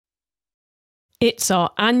It's our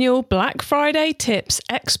annual Black Friday Tips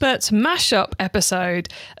Experts Mashup episode,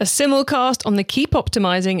 a simulcast on the Keep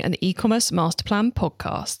Optimising and E-commerce Masterplan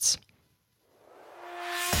podcasts.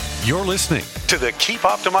 You're listening to the Keep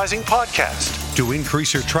Optimizing podcast to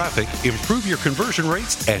increase your traffic, improve your conversion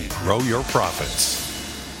rates, and grow your profits.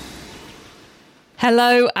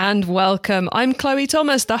 Hello and welcome. I'm Chloe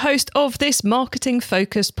Thomas, the host of this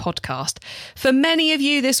marketing-focused podcast. For many of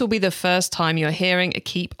you, this will be the first time you're hearing a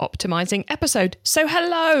Keep Optimizing episode. So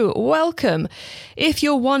hello, welcome. If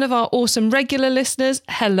you're one of our awesome regular listeners,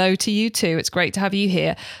 hello to you too. It's great to have you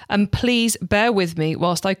here. And please bear with me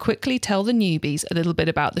whilst I quickly tell the newbies a little bit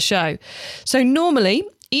about the show. So normally,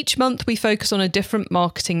 each month we focus on a different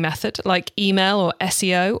marketing method like email or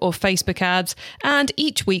SEO or Facebook ads, and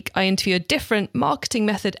each week I interview a different marketing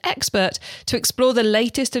method expert to explore the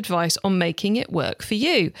latest advice on making it work for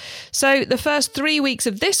you. So the first 3 weeks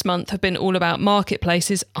of this month have been all about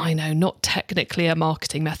marketplaces. I know, not technically a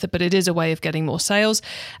marketing method, but it is a way of getting more sales.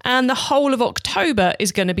 And the whole of October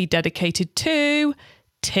is going to be dedicated to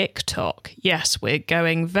TikTok. Yes, we're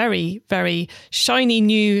going very, very shiny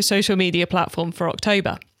new social media platform for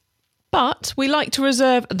October. But we like to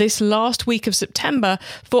reserve this last week of September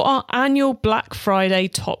for our annual Black Friday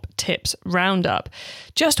Top Tips Roundup.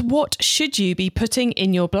 Just what should you be putting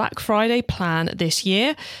in your Black Friday plan this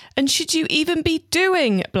year? And should you even be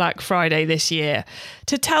doing Black Friday this year?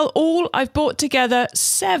 To tell all, I've brought together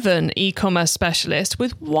 7 e-commerce specialists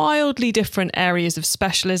with wildly different areas of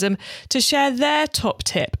specialism to share their top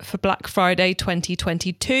tip for Black Friday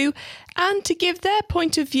 2022 and to give their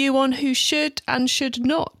point of view on who should and should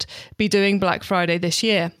not be doing Black Friday this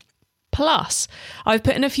year. Plus, I've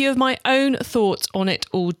put in a few of my own thoughts on it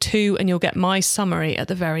all too, and you'll get my summary at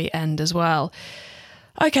the very end as well.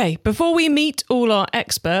 Okay, before we meet all our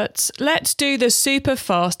experts, let's do the super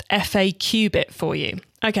fast FAQ bit for you.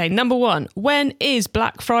 Okay, number 1, when is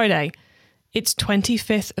Black Friday? It's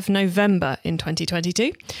 25th of November in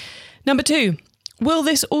 2022. Number 2, will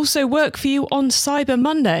this also work for you on Cyber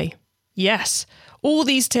Monday? Yes. All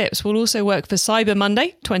these tips will also work for Cyber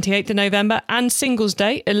Monday, 28th of November, and Singles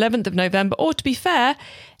Day, 11th of November, or to be fair,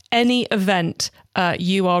 any event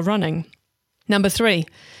you are running. Number 3,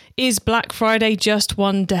 is Black Friday just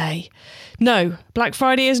one day? No, Black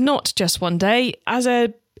Friday is not just one day. As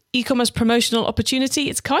a e-commerce promotional opportunity,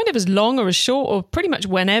 it's kind of as long or as short or pretty much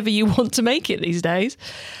whenever you want to make it these days.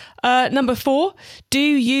 Number 4, do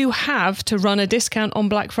you have to run a discount on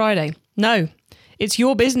Black Friday? No. It's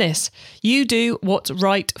your business. You do what's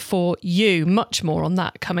right for you. Much more on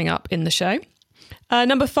that coming up in the show.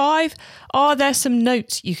 Number 5, are there some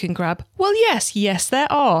notes you can grab? Well, yes, there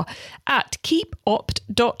are. At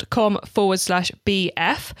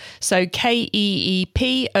keepopt.com/BF, so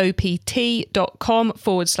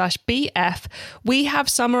keepopt.com/BF, we have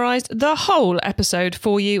summarised the whole episode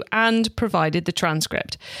for you and provided the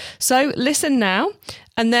transcript. So listen now,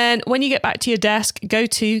 and then when you get back to your desk, go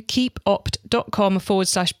to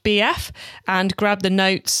keepopt.com/BF and grab the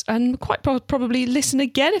notes, and quite probably listen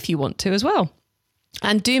again if you want to as well.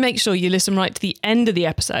 And do make sure you listen right to the end of the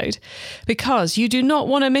episode, because you do not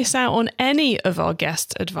want to miss out on any of our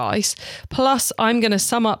guests' advice. Plus, I'm going to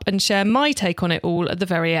sum up and share my take on it all at the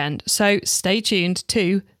very end. So stay tuned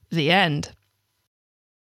to the end.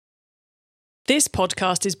 This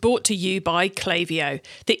podcast is brought to you by Klaviyo,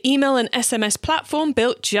 the email and SMS platform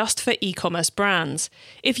built just for e-commerce brands.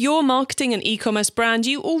 If you're marketing an e-commerce brand,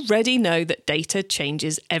 you already know that data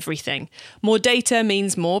changes everything. More data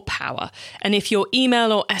means more power. And if your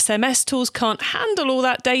email or SMS tools can't handle all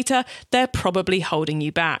that data, they're probably holding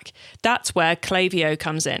you back. That's where Klaviyo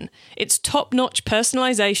comes in. Its top-notch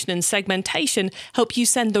personalization and segmentation help you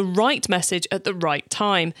send the right message at the right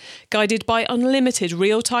time, guided by unlimited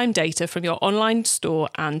real-time data from your online store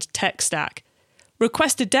and tech stack.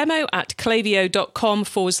 Request a demo at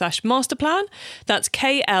klaviyo.com/masterplan. That's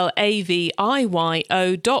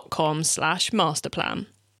KLAVIYO.com/masterplan.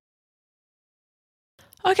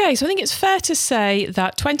 Okay, so I think it's fair to say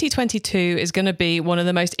that 2022 is going to be one of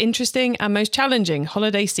the most interesting and most challenging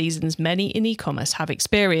holiday seasons many in e-commerce have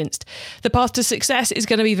experienced. The path to success is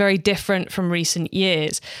going to be very different from recent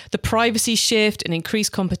years. The privacy shift and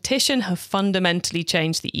increased competition have fundamentally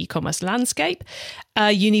changed the e-commerce landscape.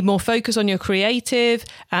 You need more focus on your creative,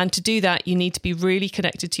 and to do that, you need to be really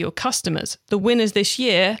connected to your customers. The winners this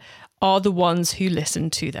year are the ones who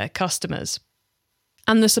listen to their customers.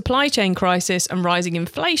 And the supply chain crisis and rising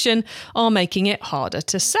inflation are making it harder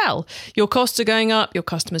to sell. Your costs are going up, your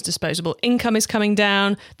customers' disposable income is coming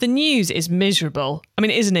down. The news is miserable. I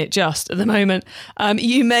mean, isn't it just at the moment?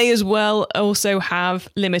 You may as well also have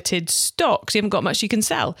limited stocks. You haven't got much you can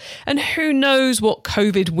sell. And who knows what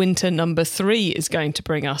COVID winter number 3 is going to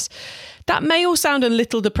bring us. That may all sound a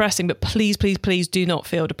little depressing, but please, please, please do not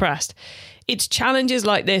feel depressed. It's challenges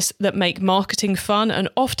like this that make marketing fun and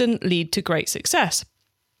often lead to great success.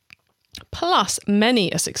 Plus,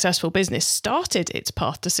 many a successful business started its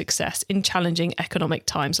path to success in challenging economic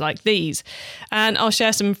times like these. And I'll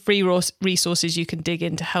share some free resources you can dig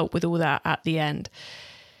in to help with all that at the end.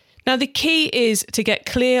 Now, the key is to get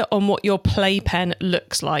clear on what your playpen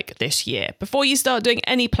looks like this year. Before you start doing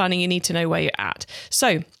any planning, you need to know where you're at.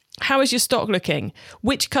 So, how is your stock looking?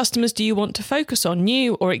 Which customers do you want to focus on,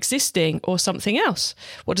 new or existing or something else?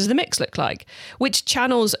 What does the mix look like? Which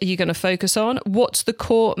channels are you going to focus on? What's the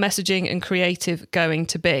core messaging and creative going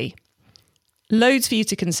to be? Loads for you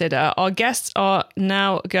to consider. Our guests are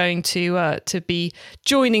now going to be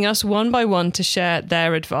joining us one by one to share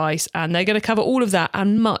their advice, and they're going to cover all of that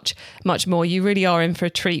and much, much more. You really are in for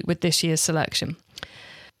a treat with this year's selection.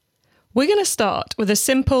 We're going to start with a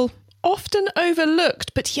simple, often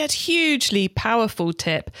overlooked but yet hugely powerful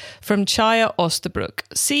tip from Chaya Osterbrook,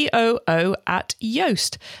 COO at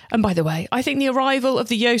Yoast. And by the way, I think the arrival of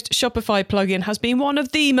the Yoast Shopify plugin has been one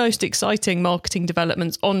of the most exciting marketing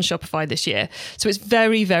developments on Shopify this year. So it's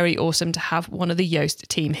very, very awesome to have one of the Yoast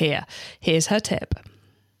team here. Here's her tip.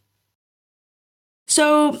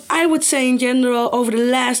 So I would say in general, over the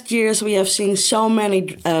last years, we have seen so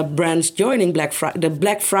many brands joining the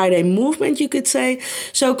Black Friday movement, you could say.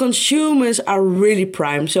 So consumers are really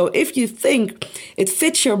primed. So if you think it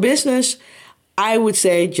fits your business, I would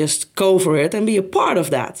say just go for it and be a part of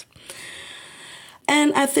that.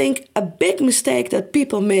 And I think a big mistake that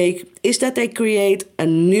people make is that they create a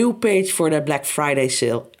new page for their Black Friday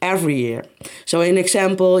sale every year. So in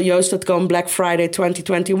example, Yoast.com Black Friday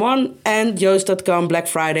 2021 and Yoast.com Black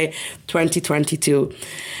Friday 2022.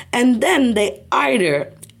 And then they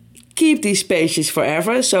either keep these pages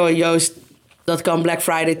forever, so Yoast.com Black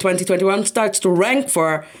Friday 2021 starts to rank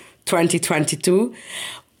for 2022,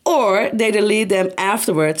 or they delete them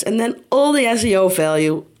afterwards and then all the SEO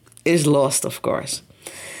value is lost, of course.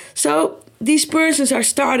 So these persons are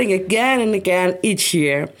starting again and again each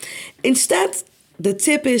year. Instead, the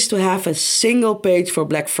tip is to have a single page for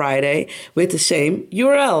Black Friday with the same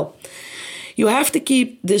URL. You have to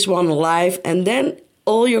keep this one alive, and then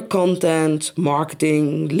all your content,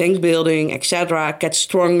 marketing, link building, etc. gets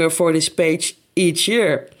stronger for this page each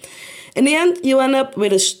year. In the end, you end up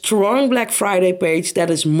with a strong Black Friday page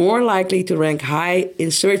that is more likely to rank high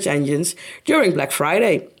in search engines during Black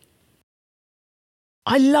Friday.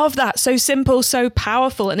 I love that. So simple, so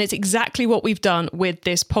powerful. And it's exactly what we've done with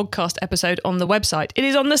this podcast episode on the website. It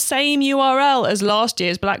is on the same URL as last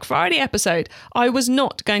year's Black Friday episode. I was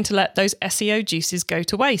not going to let those SEO juices go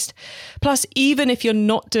to waste. Plus, even if you're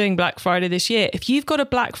not doing Black Friday this year, if you've got a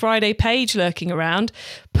Black Friday page lurking around,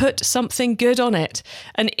 put something good on it.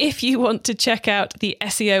 And if you want to check out the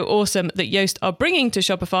SEO awesome that Yoast are bringing to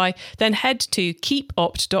Shopify, then head to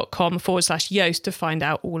keepopt.com/Yoast to find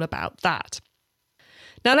out all about that.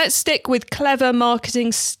 Now let's stick with clever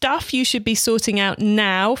marketing stuff you should be sorting out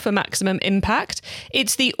now for maximum impact.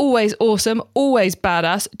 It's the always awesome, always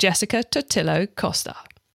badass Jessica Totillo Costa.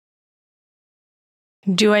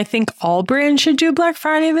 Do I think all brands should do Black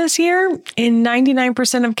Friday this year? In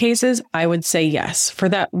 99% of cases, I would say yes. For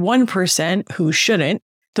that 1% who shouldn't,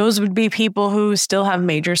 those would be people who still have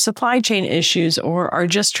major supply chain issues or are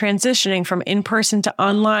just transitioning from in-person to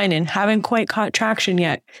online and haven't quite caught traction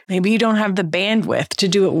yet. Maybe you don't have the bandwidth to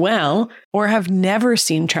do it well or have never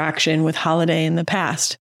seen traction with holiday in the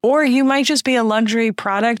past. Or you might just be a luxury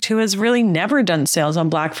product who has really never done sales on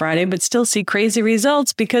Black Friday but still see crazy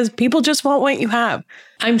results because people just want what you have.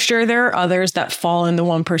 I'm sure there are others that fall in the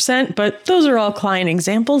 1%, but those are all client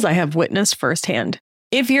examples I have witnessed firsthand.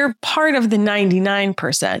 If you're part of the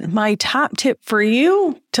 99%, my top tip for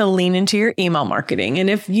you to lean into your email marketing. And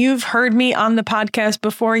if you've heard me on the podcast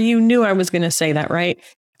before, you knew I was going to say that, right?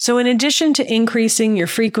 So in addition to increasing your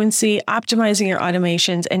frequency, optimizing your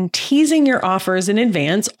automations, and teasing your offers in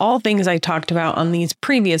advance, all things I talked about on these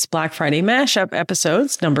previous Black Friday mashup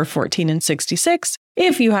episodes, number 14 and 66,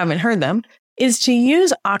 if you haven't heard them, is to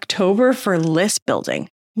use October for list building.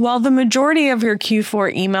 While the majority of your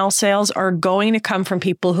Q4 email sales are going to come from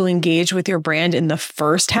people who engage with your brand in the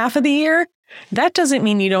first half of the year, that doesn't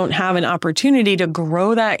mean you don't have an opportunity to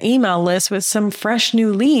grow that email list with some fresh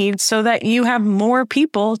new leads so that you have more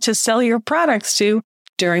people to sell your products to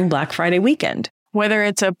during Black Friday weekend. Whether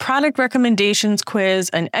it's a product recommendations quiz,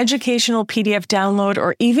 an educational PDF download,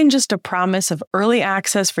 or even just a promise of early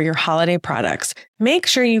access for your holiday products, make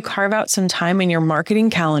sure you carve out some time in your marketing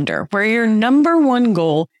calendar where your number one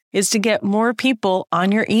goal is to get more people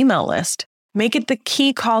on your email list. Make it the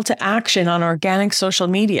key call to action on organic social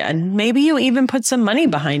media, and maybe you even put some money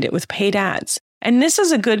behind it with paid ads. And this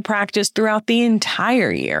is a good practice throughout the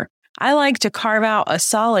entire year. I like to carve out a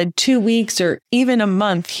solid 2 weeks or even a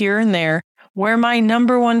month here and there where my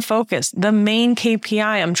number one focus, the main KPI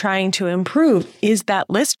I'm trying to improve, is that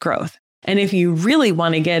list growth. And if you really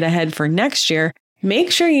want to get ahead for next year,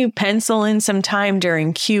 make sure you pencil in some time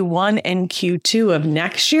during Q1 and Q2 of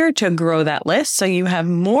next year to grow that list so you have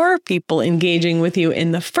more people engaging with you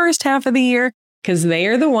in the first half of the year, because they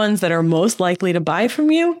are the ones that are most likely to buy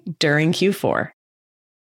from you during Q4.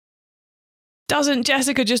 Doesn't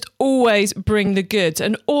Jessica just always bring the goods?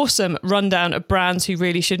 An awesome rundown of brands who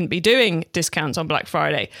really shouldn't be doing discounts on Black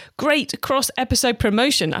Friday. Great cross-episode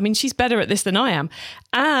promotion. I mean, she's better at this than I am.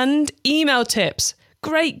 And email tips.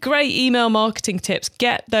 Great email marketing tips.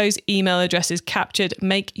 Get those email addresses captured.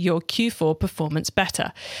 Make your Q4 performance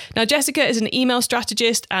better. Now, Jessica is an email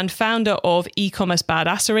strategist and founder of e-commerce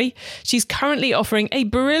badassery. She's currently offering a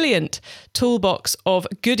brilliant toolbox of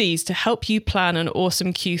goodies to help you plan an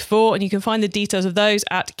awesome Q4. And you can find the details of those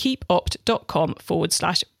at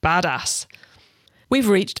keepopt.com/badass. We've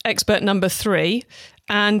reached expert number 3.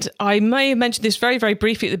 And I may have mentioned this very, very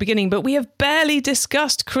briefly at the beginning, but we have barely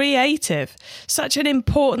discussed creative. Such an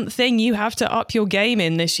important thing you have to up your game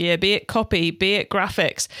in this year, be it copy, be it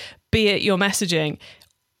graphics, be it your messaging.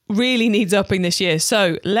 Really needs upping this year.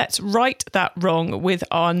 So let's right that wrong with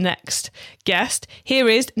our next guest. Here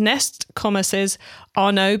is Nest Commerce's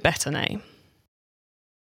Arnaud Betonnet.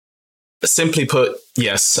 Simply put,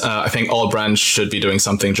 yes, I think all brands should be doing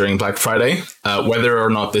something during Black Friday. Whether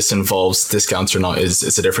or not this involves discounts or not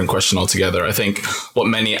is a different question altogether. I think what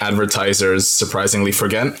many advertisers surprisingly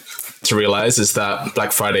forget to realize is that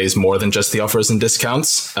Black Friday is more than just the offers and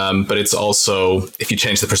discounts, but it's also, if you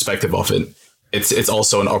change the perspective of it, it's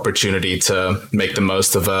also an opportunity to make the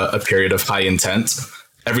most of a period of high intent.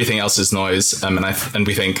 Everything else is noise, and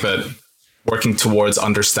we think that working towards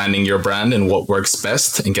understanding your brand and what works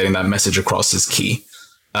best and getting that message across is key.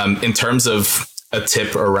 In terms of a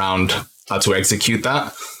tip around how to execute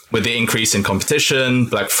that, with the increase in competition,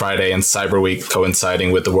 Black Friday and Cyber Week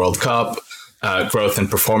coinciding with the World Cup, growth in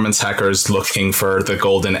performance hackers looking for the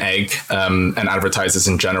golden egg, and advertisers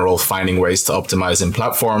in general finding ways to optimize in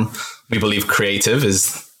platform, we believe creative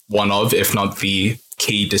is one of, if not the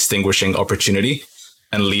key distinguishing opportunity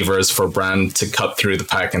and levers for brand to cut through the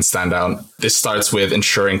pack and stand out. This starts with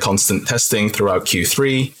ensuring constant testing throughout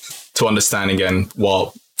Q3 to understand, again,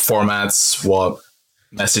 what formats, what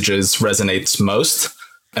messages resonates most,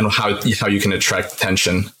 and how you can attract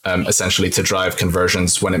attention, essentially to drive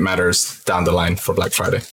conversions when it matters down the line for Black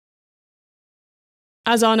Friday.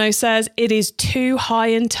 As Arnaud says, it is too high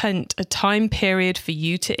intent a time period for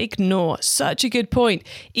you to ignore. Such a good point.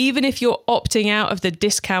 Even if you're opting out of the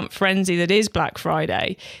discount frenzy that is Black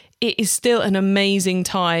Friday, it is still an amazing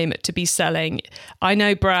time to be selling. I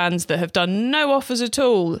know brands that have done no offers at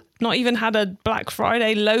all, not even had a Black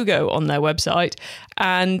Friday logo on their website,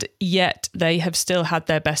 and yet they have still had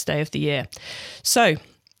their best day of the year. So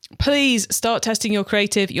please start testing your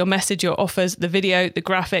creative, your message, your offers, the video, the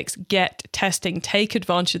graphics. Get testing. Take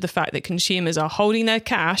advantage of the fact that consumers are holding their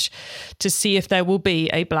cash to see if there will be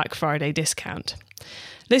a Black Friday discount.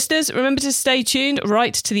 Listeners, remember to stay tuned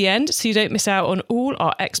right to the end so you don't miss out on all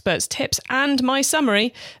our experts' tips and my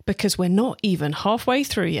summary, because we're not even halfway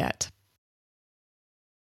through yet.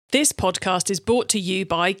 This podcast is brought to you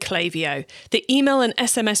by Klaviyo, the email and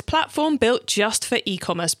SMS platform built just for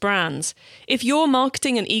e-commerce brands. If you're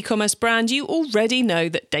marketing an e-commerce brand, you already know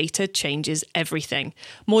that data changes everything.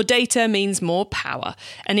 More data means more power.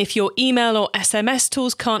 And if your email or SMS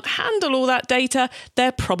tools can't handle all that data,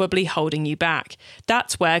 they're probably holding you back.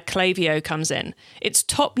 That's where Klaviyo comes in. Its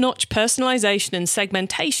top-notch personalization and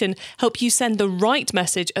segmentation help you send the right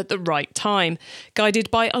message at the right time,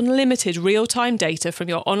 guided by unlimited real-time data from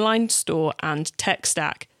your online store and tech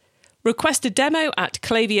stack. Request a demo at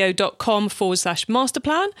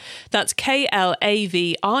klaviyo.com/masterplan. That's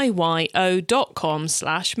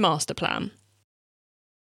KLAVIYO.com/masterplan.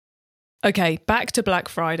 Okay, back to Black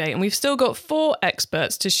Friday, and we've still got 4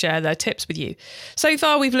 experts to share their tips with you. So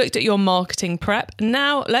far, we've looked at your marketing prep.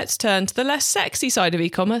 Now, let's turn to the less sexy side of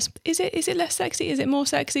e-commerce. Is it less sexy? Is it more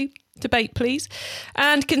sexy? Debate, please.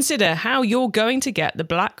 And consider how you're going to get the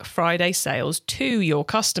Black Friday sales to your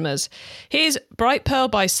customers. Here's Bright Pearl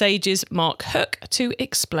by Sage's Mark Hook to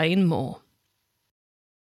explain more.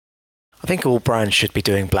 I think all brands should be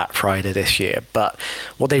doing Black Friday this year, but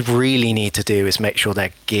what they really need to do is make sure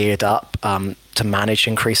they're geared up to manage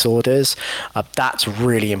increased orders. That's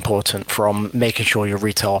really important, from making sure your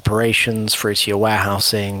retail operations through to your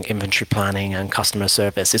warehousing, inventory planning and customer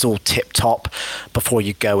service is all tip top before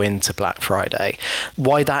you go into Black Friday.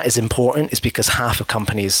 Why that is important is because half of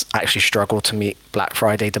companies actually struggled to meet Black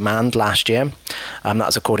Friday demand last year.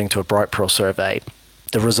 That's according to a Brightpearl survey.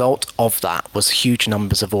 The result of that was huge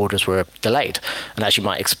numbers of orders were delayed. And as you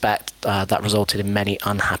might expect, that resulted in many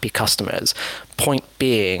unhappy customers. Point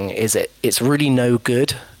being is it's really no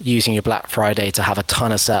good using your Black Friday to have a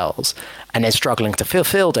ton of sales and then struggling to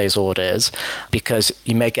fulfill those orders, because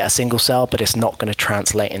you may get a single sale, but it's not going to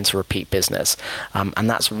translate into repeat business. And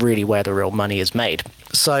that's really where the real money is made.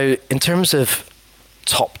 So in terms of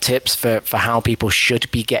top tips for how people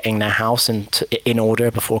should be getting their house in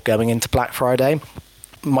order before going into Black Friday,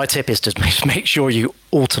 my tip is to make sure you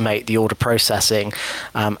automate the order processing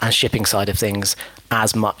and shipping side of things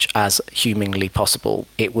as much as humanly possible.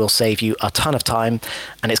 It will save you a ton of time,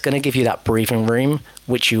 and it's going to give you that breathing room,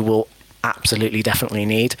 which you will absolutely definitely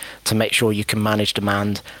need to make sure you can manage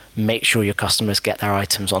demand, make sure your customers get their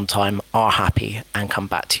items on time, are happy, and come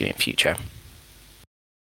back to you in future.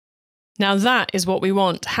 Now that is what we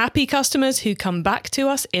want, happy customers who come back to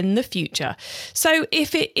us in the future. So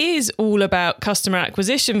if it is all about customer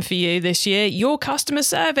acquisition for you this year, your customer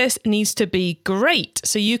service needs to be great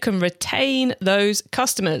so you can retain those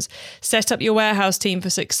customers. Set up your warehouse team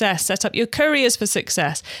for success, set up your couriers for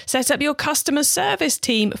success, set up your customer service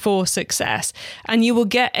team for success, and you will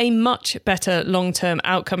get a much better long-term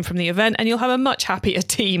outcome from the event, and you'll have a much happier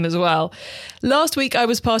team as well. Last week, I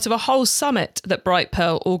was part of a whole summit that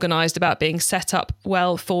Brightpearl organised about being set up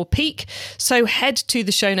well for peak. So head to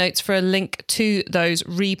the show notes for a link to those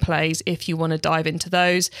replays if you want to dive into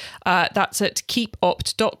those. That's at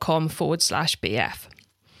keepopt.com/BF.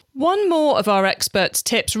 One more of our experts'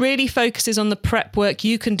 tips really focuses on the prep work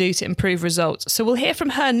you can do to improve results. So we'll hear from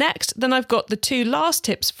her next. Then I've got the two last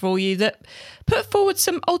tips for you that put forward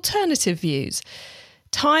some alternative views.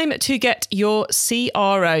 Time to get your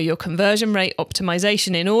CRO, your conversion rate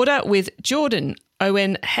optimization, in order with Jordan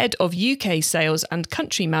Owen, Head of UK Sales and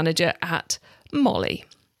Country Manager at Molly.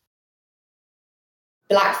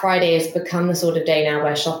 Black Friday has become the sort of day now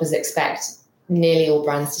where shoppers expect nearly all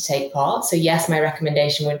brands to take part. So yes, my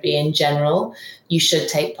recommendation would be, in general, you should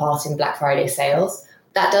take part in Black Friday sales.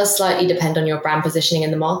 That does slightly depend on your brand positioning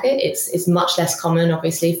in the market. It's much less common,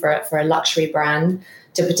 obviously, for a luxury brand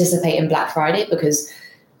to participate in Black Friday, because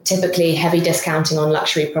typically heavy discounting on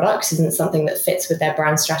luxury products isn't something that fits with their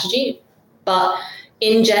brand strategy. But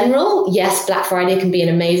in general, yes, Black Friday can be an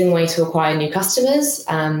amazing way to acquire new customers,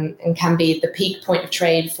 and can be the peak point of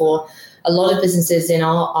trade for a lot of businesses in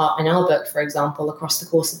our book, for example, across the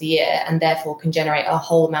course of the year, and therefore can generate a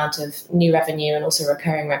whole amount of new revenue and also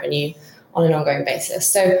recurring revenue on an ongoing basis.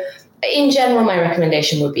 So in general, my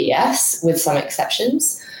recommendation would be yes, with some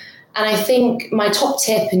exceptions. And I think my top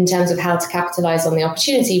tip in terms of how to capitalize on the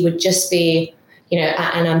opportunity would just be,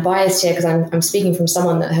 and I'm biased here because I'm speaking from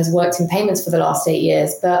someone that has worked in payments for the last 8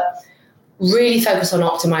 years, but really focus on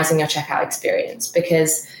optimizing your checkout experience,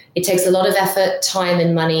 because it takes a lot of effort, time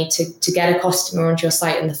and money to get a customer onto your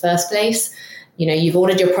site in the first place. You've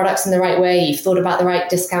ordered your products in the right way, you've thought about the right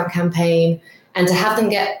discount campaign, and to have them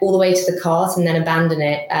get all the way to the cart and then abandon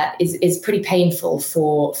it is pretty painful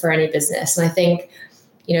for any business. And I think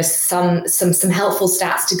some helpful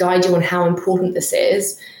stats to guide you on how important this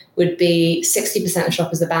is would be 60% of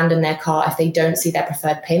shoppers abandon their cart if they don't see their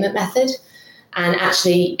preferred payment method. And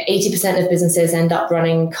actually 80% of businesses end up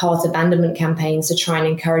running cart abandonment campaigns to try and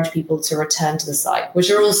encourage people to return to the site, which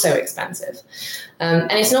are also expensive. And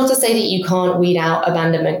it's not to say that you can't weed out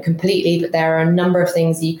abandonment completely, but there are a number of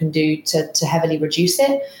things you can do to heavily reduce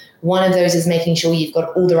it. One of those is making sure you've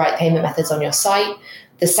got all the right payment methods on your site.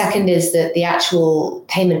 The second is that the actual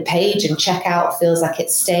payment page and checkout feels like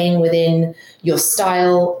it's staying within your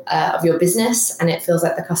style of your business, and it feels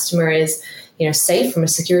like the customer is safe from a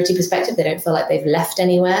security perspective. They don't feel like they've left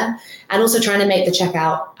anywhere. And also trying to make the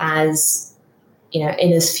checkout as,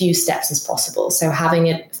 in as few steps as possible. So having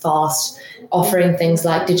it fast, offering things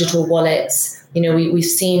like digital wallets. We've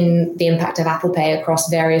seen the impact of Apple Pay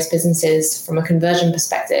across various businesses from a conversion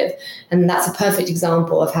perspective. And that's a perfect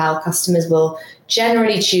example of how customers will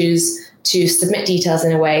generally choose to submit details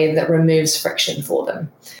in a way that removes friction for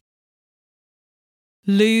them.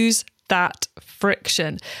 Lose that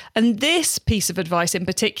friction. And this piece of advice in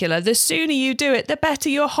particular, the sooner you do it, the better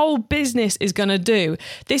your whole business is going to do.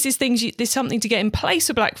 This is something to get in place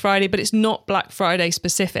for Black Friday, but it's not Black Friday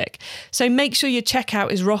specific. So make sure your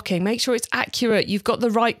checkout is rocking. Make sure it's accurate. You've got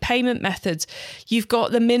the right payment methods. You've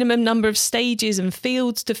got the minimum number of stages and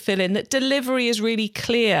fields to fill in. That delivery is really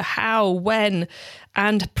clear. How, when,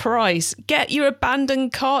 and price. Get your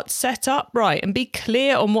abandoned cart set up right and be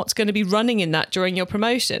clear on what's going to be running in that during your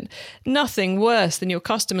promotion. Nothing worse than your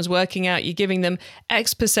customers working out you're giving them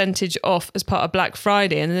X percentage off as part of Black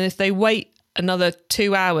Friday, and then if they wait another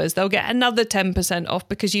 2 hours, they'll get another 10% off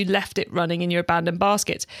because you left it running in your abandoned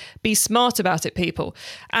baskets. Be smart about it, people.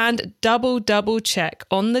 And double check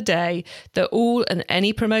on the day that all and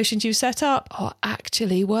any promotions you set up are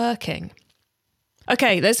actually working.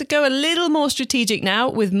 Okay, let's go a little more strategic now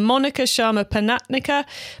with Monica Sharma-Panatnika,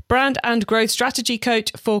 brand and growth strategy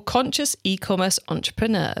coach for conscious e-commerce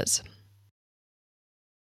entrepreneurs.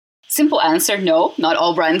 Simple answer, no, not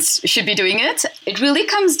all brands should be doing it. It really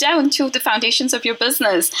comes down to the foundations of your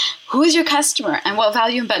business. Who is your customer and what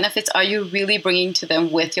value and benefits are you really bringing to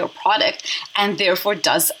them with your product? And therefore,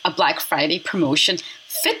 does a Black Friday promotion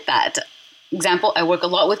fit that? Example, I work a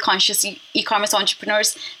lot with conscious e-commerce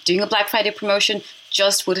entrepreneurs. Doing a Black Friday promotion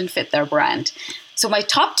just wouldn't fit their brand. So my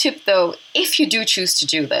top tip, though, if you do choose to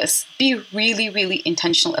do this, be really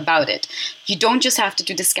intentional about it. You don't just have to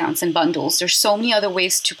do discounts and bundles. There's so many other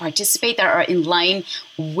ways to participate that are in line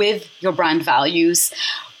with your brand values.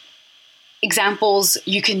 Examples,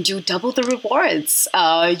 you can do double the rewards.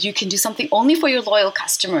 You can do something only for your loyal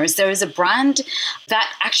customers. There is a brand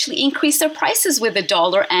that actually increased their prices with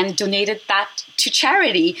 $1 and donated that to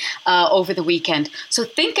charity over the weekend. So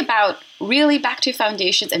think about really back to your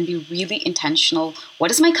foundations and be really intentional. What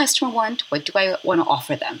does my customer want? What do I want to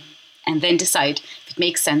offer them? And then decide if it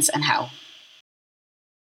makes sense and how.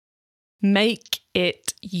 Make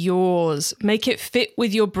it yours. Make it fit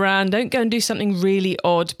with your brand. Don't go and do something really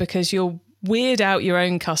odd because you'll weird out your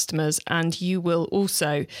own customers and you will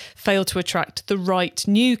also fail to attract the right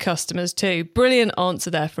new customers too. Brilliant answer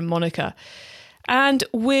there from Monica. And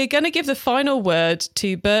we're going to give the final word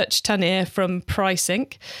to Birch Tanir from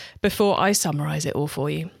PriceInc before I summarise it all for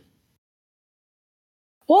you.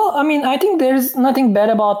 Well, I mean, I think there's nothing bad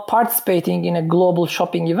about participating in a global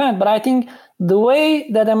shopping event, but I think the way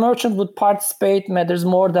that a merchant would participate matters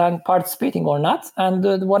more than participating or not.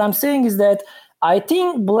 And what I'm saying is that I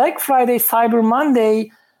think Black Friday, Cyber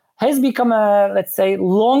Monday has become a, let's say,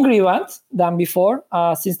 longer event than before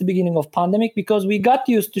since the beginning of pandemic, because we got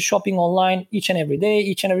used to shopping online each and every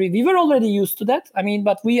day, we were already used to that. I mean,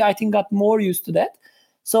 but we, I think, got more used to that.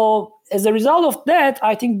 So as a result of that,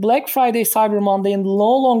 I think Black Friday, Cyber Monday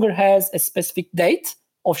no longer has a specific date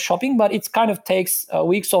of shopping, but it kind of takes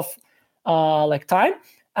weeks of time.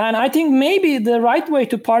 And I think maybe the right way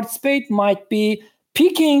to participate might be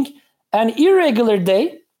picking an irregular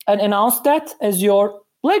day and announce that as your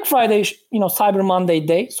Black Friday, Cyber Monday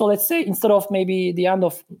day. So let's say instead of maybe the end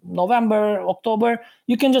of November, October,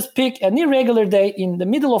 you can just pick an irregular day in the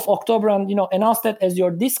middle of October and, announce that as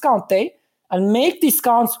your discount day and make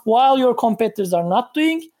discounts while your competitors are not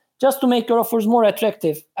doing, just to make your offers more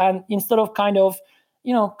attractive. And instead of kind of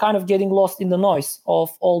getting lost in the noise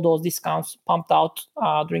of all those discounts pumped out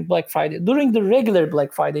during Black Friday, during the regular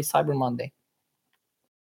Black Friday, Cyber Monday.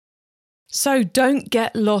 So don't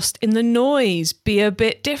get lost in the noise. Be a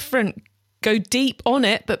bit different. Go deep on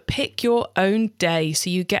it, but pick your own day so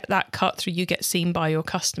you get that cut through, you get seen by your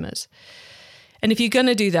customers. And if you're going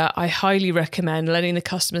to do that, I highly recommend letting the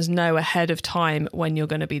customers know ahead of time when you're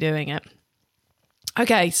going to be doing it.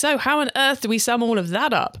 Okay, so how on earth do we sum all of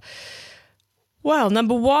that up? Well,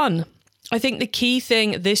 number one, I think the key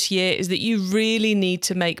thing this year is that you really need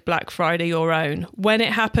to make Black Friday your own. When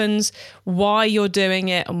it happens, why you're doing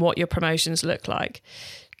it, and what your promotions look like.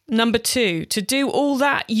 Number two, to do all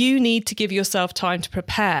that, you need to give yourself time to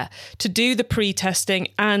prepare, to do the pre-testing,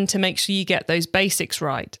 and to make sure you get those basics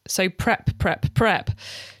right. So prep.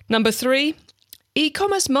 Number three,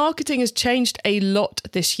 e-commerce marketing has changed a lot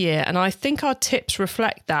this year, and I think our tips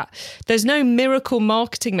reflect that. There's no miracle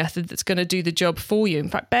marketing method that's going to do the job for you. In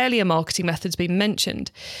fact, barely a marketing method's been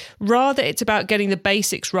mentioned. Rather, it's about getting the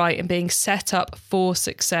basics right and being set up for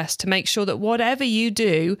success to make sure that whatever you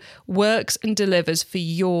do works and delivers for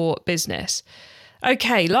your business.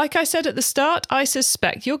 Okay, like I said at the start, I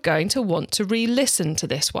suspect you're going to want to re-listen to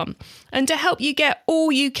this one. And to help you get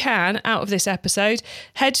all you can out of this episode,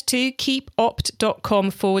 head to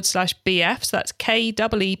keepopt.com/BF, so that's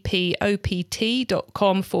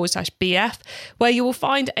keepopt.com/BF, where you will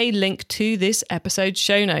find a link to this episode's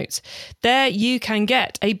show notes. There you can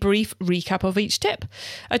get a brief recap of each tip,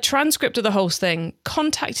 a transcript of the whole thing,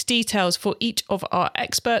 contact details for each of our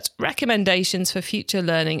experts, recommendations for future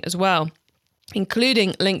learning as well,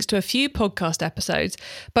 including links to a few podcast episodes,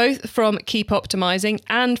 both from Keep Optimizing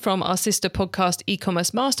and from our sister podcast,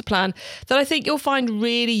 E-commerce Master Plan, that I think you'll find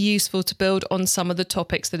really useful to build on some of the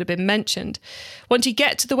topics that have been mentioned. Once you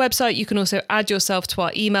get to the website, you can also add yourself to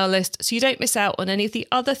our email list so you don't miss out on any of the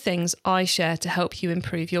other things I share to help you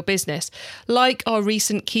improve your business, like our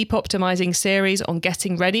recent Keep Optimizing series on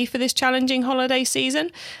getting ready for this challenging holiday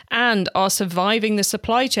season, and our Surviving the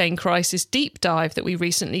Supply Chain Crisis deep dive that we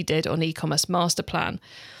recently did on E-commerce Master Plan.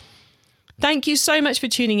 Thank you so much for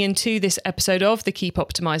tuning in to this episode of the Keep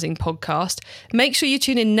Optimizing podcast. Make sure you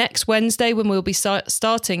tune in next Wednesday when we'll be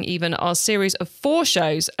starting even our series of 4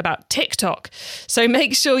 shows about TikTok. So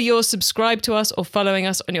make sure you're subscribed to us or following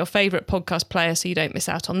us on your favorite podcast player so you don't miss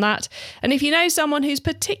out on that. And if you know someone who's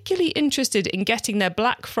particularly interested in getting their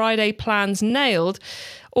Black Friday plans nailed,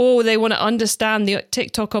 or they want to understand the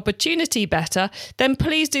TikTok opportunity better, then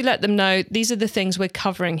please do let them know these are the things we're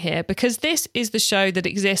covering here, because this is the show that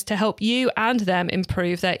exists to help you and them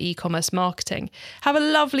improve their e-commerce marketing. Have a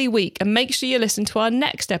lovely week and make sure you listen to our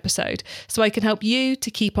next episode so I can help you to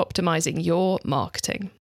keep optimizing your marketing.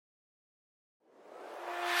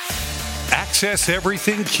 Access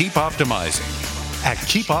everything Keep Optimizing at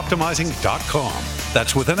keepoptimizing.com.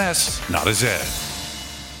 That's with an S, not a Z.